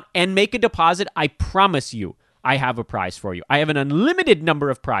an account and make a deposit, I promise you I have a prize for you. I have an unlimited number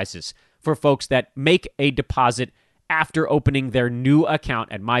of prizes for folks that make a deposit after opening their new account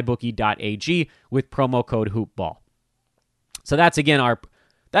at mybookie.ag with promo code HOOPBALL. So that's, again, our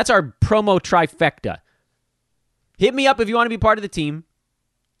promo trifecta. Hit me up if you want to be part of the team.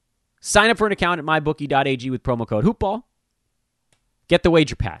 Sign up for an account at mybookie.ag with promo code HOOPBALL. Get the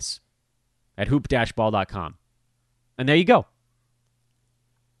Wager Pass at hoop-ball.com. And there you go.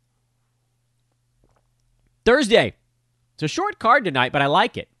 Thursday. It's a short card tonight, but I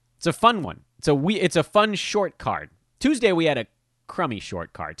like it. It's a fun one. It's a fun short card. Tuesday, we had a crummy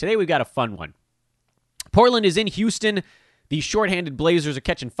short card. Today, we've got a fun one. Portland is in Houston. The shorthanded Blazers are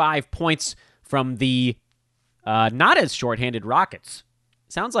catching 5 points from the not as shorthanded Rockets.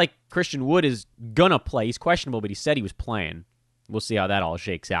 Sounds like Christian Wood is going to play. He's questionable, but he said he was playing. We'll see how that all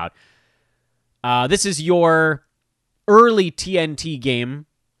shakes out. This is your early TNT game.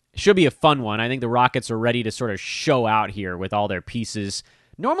 Should be a fun one. I think the Rockets are ready to sort of show out here with all their pieces.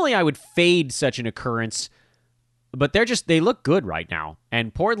 Normally, I would fade such an occurrence, but they look good right now.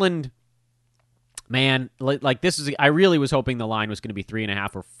 And Portland, man, like this is, I really was hoping the line was going to be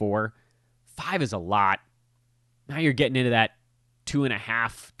 3.5 or 4. 5 is a lot. Now you're getting into that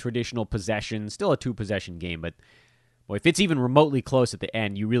 2.5 traditional possession. Still a 2-possession game, but boy, if it's even remotely close at the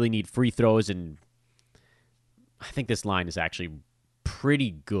end, you really need free throws, and I think this line is actually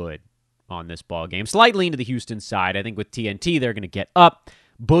pretty good on this ball game. Slightly into the Houston side. I think with TNT, they're going to get up.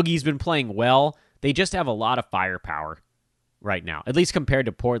 Boogie's been playing well. They just have a lot of firepower right now, at least compared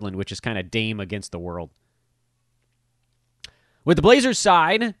to Portland, which is kind of Dame against the world. With the Blazers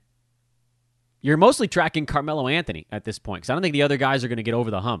side, you're mostly tracking Carmelo Anthony at this point, because I don't think the other guys are going to get over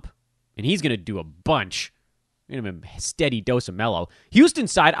the hump, and he's going to do a bunch. Give him a steady dose of Melo. Houston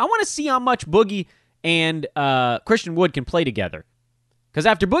side, I want to see how much Boogie and Christian Wood can play together. Because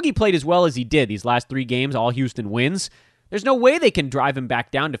after Boogie played as well as he did these last 3 games, all Houston wins, there's no way they can drive him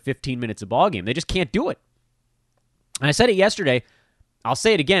back down to 15 minutes a ball game. They just can't do it. And I said it yesterday. I'll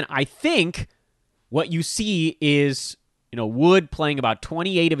say it again. I think what you see is, Wood playing about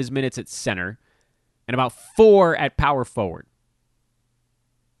 28 of his minutes at center and about 4 at power forward,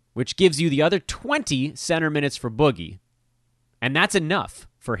 which gives you the other 20 center minutes for Boogie. And that's enough.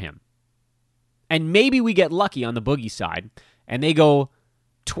 for him. And maybe we get lucky on the Boogie side, and they go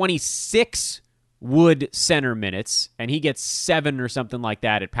 26 Wood center minutes, and he gets 7 or something like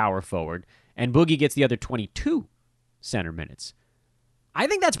that at power forward, and Boogie gets the other 22 center minutes. I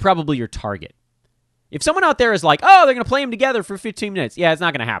think that's probably your target. If someone out there is like, oh, they're going to play them together for 15 minutes, yeah, it's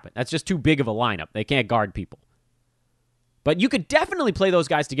not going to happen. That's just too big of a lineup. They can't guard people. But you could definitely play those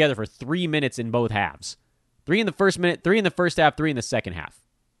guys together for 3 minutes in both halves. 3 in the first minute, 3 in the first half, 3 in the second half.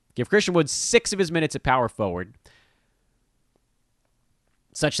 Give Christian Wood 6 of his minutes at power forward,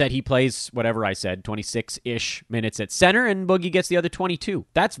 such that he plays, whatever I said, 26-ish minutes at center, and Boogie gets the other 22.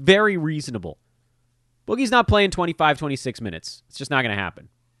 That's very reasonable. Boogie's not playing 25, 26 minutes. It's just not going to happen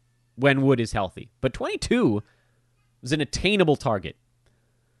when Wood is healthy. But 22 is an attainable target.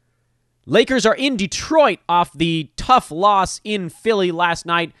 Lakers are in Detroit off the tough loss in Philly last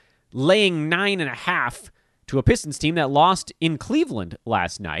night, laying 9.5 to a Pistons team that lost in Cleveland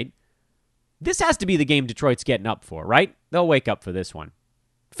last night. This has to be the game Detroit's getting up for, right? They'll wake up for this one.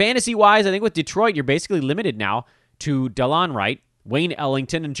 Fantasy-wise, I think with Detroit, you're basically limited now to Delon Wright, Wayne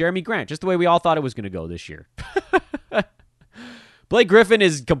Ellington, and Jeremy Grant, just the way we all thought it was going to go this year. Blake Griffin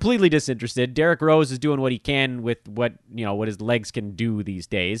is completely disinterested. Derrick Rose is doing what he can with what his legs can do these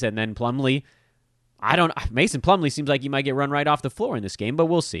days. And then Plumlee, Mason Plumlee seems like he might get run right off the floor in this game, but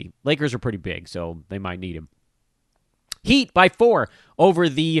we'll see. Lakers are pretty big, so they might need him. Heat by 4 over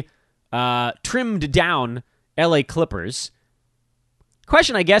the trimmed down LA Clippers.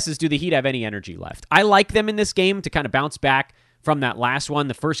 Question, I guess, is do the Heat have any energy left? I like them in this game to kind of bounce back from that last one.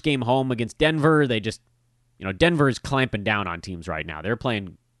 The first game home against Denver, they just, Denver's clamping down on teams right now. They're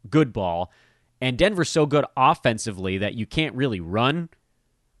playing good ball, and Denver's so good offensively that you can't really run.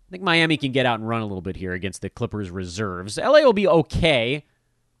 I think Miami can get out and run a little bit here against the Clippers reserves. LA will be okay,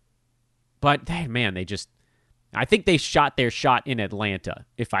 but, man, I think they shot their shot in Atlanta,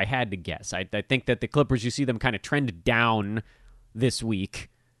 if I had to guess. I think that the Clippers, you see them kind of trend down this week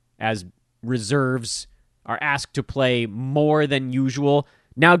as reserves are asked to play more than usual.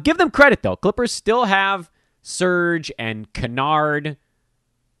 Now, give them credit, though. Clippers still have Serge and Kennard,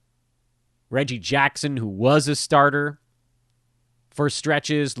 Reggie Jackson, who was a starter for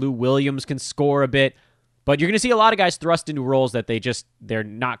stretches. Lou Williams can score a bit. But you're going to see a lot of guys thrust into roles that they're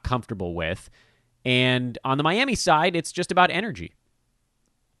not comfortable with. And on the Miami side, it's just about energy.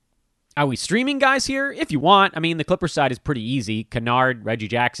 Are we streaming guys here? If you want. I mean, the Clippers side is pretty easy. Kennard, Reggie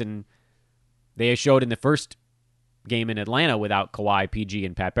Jackson, they showed in the first game in Atlanta without Kawhi, PG,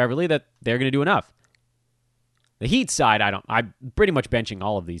 and Pat Beverly that they're going to do enough. The Heat side, I'm pretty much benching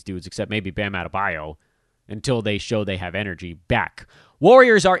all of these dudes except maybe Bam Adebayo until they show they have energy back.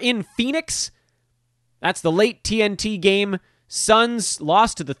 Warriors are in Phoenix. That's the late TNT game. Suns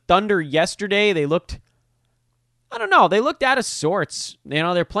lost to the Thunder yesterday. They looked out of sorts.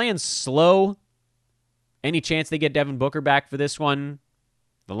 They're playing slow. Any chance they get Devin Booker back for this one?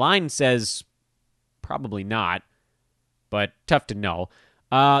 The line says probably not, but tough to know.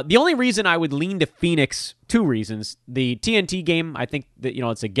 The only reason I would lean to Phoenix, 2 reasons. The TNT game, I think that,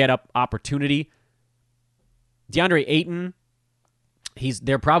 it's a get-up opportunity. DeAndre Ayton,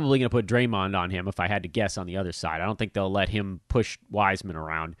 they're probably going to put Draymond on him if I had to guess on the other side. I don't think they'll let him push Wiseman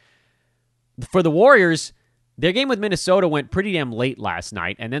around. For the Warriors, their game with Minnesota went pretty damn late last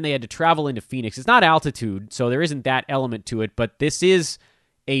night, and then they had to travel into Phoenix. It's not altitude, so there isn't that element to it, but this is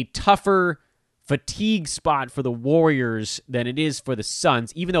a tougher fatigue spot for the Warriors than it is for the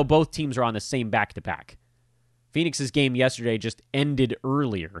Suns, even though both teams are on the same back-to-back. Phoenix's game yesterday just ended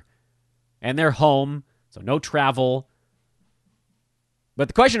earlier, and they're home, so no travel. But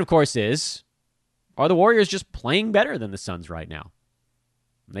the question, of course, is, are the Warriors just playing better than the Suns right now?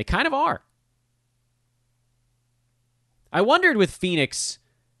 They kind of are. I wondered with Phoenix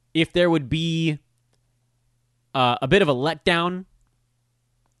if there would be a bit of a letdown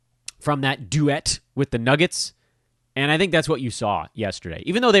from that duet with the Nuggets, and I think that's what you saw yesterday.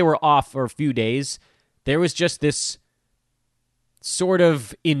 Even though they were off for a few days, there was just this sort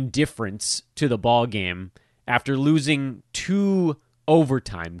of indifference to the ball game after losing 2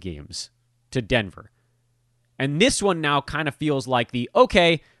 overtime games to Denver. And this one now kind of feels like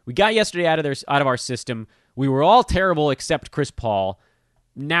okay, we got yesterday out of our system. We were all terrible except Chris Paul.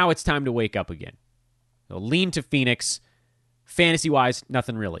 Now it's time to wake up again. So lean to Phoenix. Fantasy-wise,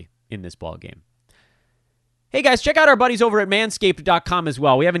 nothing really in this ball game. Hey guys, check out our buddies over at Manscaped.com as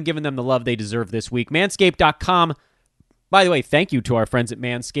well. We haven't given them the love they deserve this week. Manscaped.com. By the way, thank you to our friends at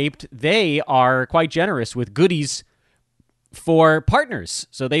Manscaped. They are quite generous with goodies for partners.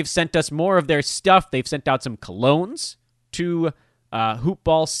 So they've sent us more of their stuff. They've sent out some colognes to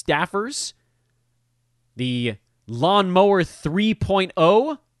Hoopball staffers. The Lawnmower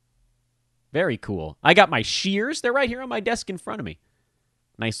 3.0. Very cool. I got my shears. They're right here on my desk in front of me.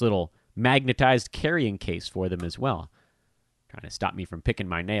 Nice little magnetized carrying case for them as well. Trying to stop me from picking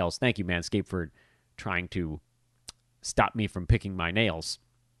my nails. Thank you, Manscaped, for trying to stop me from picking my nails.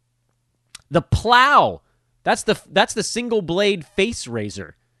 The Plow. That's the single blade face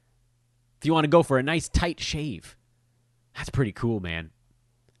razor. If you want to go for a nice tight shave. That's pretty cool, man.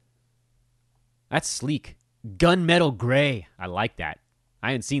 That's sleek. Gunmetal gray. I like that. I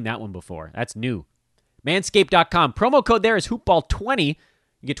hadn't seen that one before. That's new. Manscaped.com. Promo code there is hoopball20.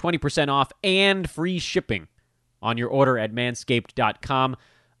 You get 20% off and free shipping on your order at manscaped.com.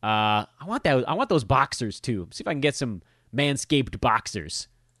 I want those boxers too. See if I can get some Manscaped boxers.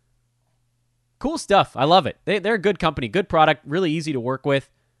 Cool stuff. I love it. They're a good company, good product, really easy to work with,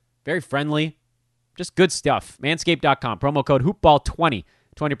 very friendly, just good stuff. Manscaped.com. Promo code hoopball20.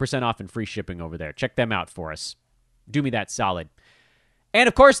 20% off and free shipping over there. Check them out for us. Do me that solid. And,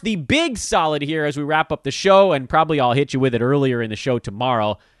 of course, the big solid here as we wrap up the show, and probably I'll hit you with it earlier in the show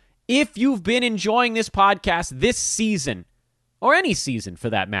tomorrow. If you've been enjoying this podcast this season, or any season for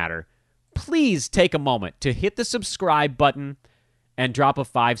that matter, please take a moment to hit the subscribe button and drop a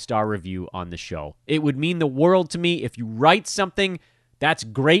 5-star review on the show. It would mean the world to me. If you write something, that's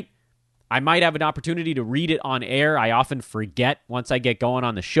great. I might have an opportunity to read it on air. I often forget once I get going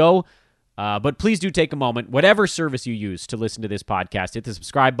on the show. But please do take a moment, whatever service you use to listen to this podcast, hit the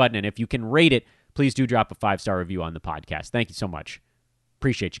subscribe button. And if you can rate it, please do drop a 5-star review on the podcast. Thank you so much.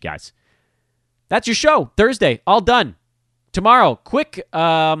 Appreciate you guys. That's your show. Thursday, all done. Tomorrow, quick.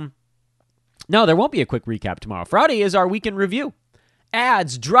 No, there won't be a quick recap tomorrow. Friday is our weekend review.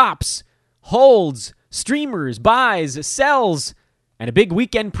 Ads, drops, holds, streamers, buys, sells, and a big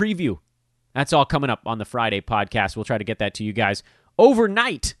weekend preview. That's all coming up on the Friday podcast. We'll try to get that to you guys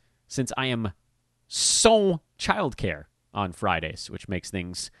overnight since I am so childcare on Fridays, which makes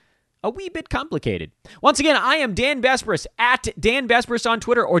things a wee bit complicated. Once again, I am Dan Besbris at Dan Besbris on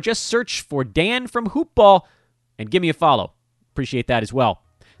Twitter, or just search for Dan from Hoopball and give me a follow. Appreciate that as well.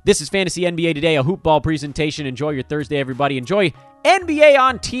 This is Fantasy NBA Today, a Hoopball presentation. Enjoy your Thursday, everybody. Enjoy NBA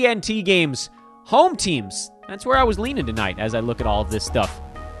on TNT games. Home teams. That's where I was leaning tonight as I look at all of this stuff.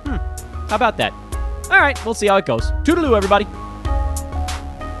 How about that? All right, we'll see how it goes. Toodaloo, everybody.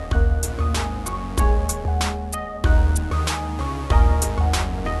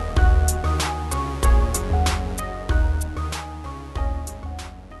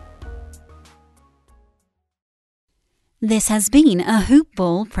 This has been a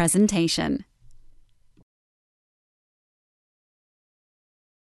Hoopball presentation.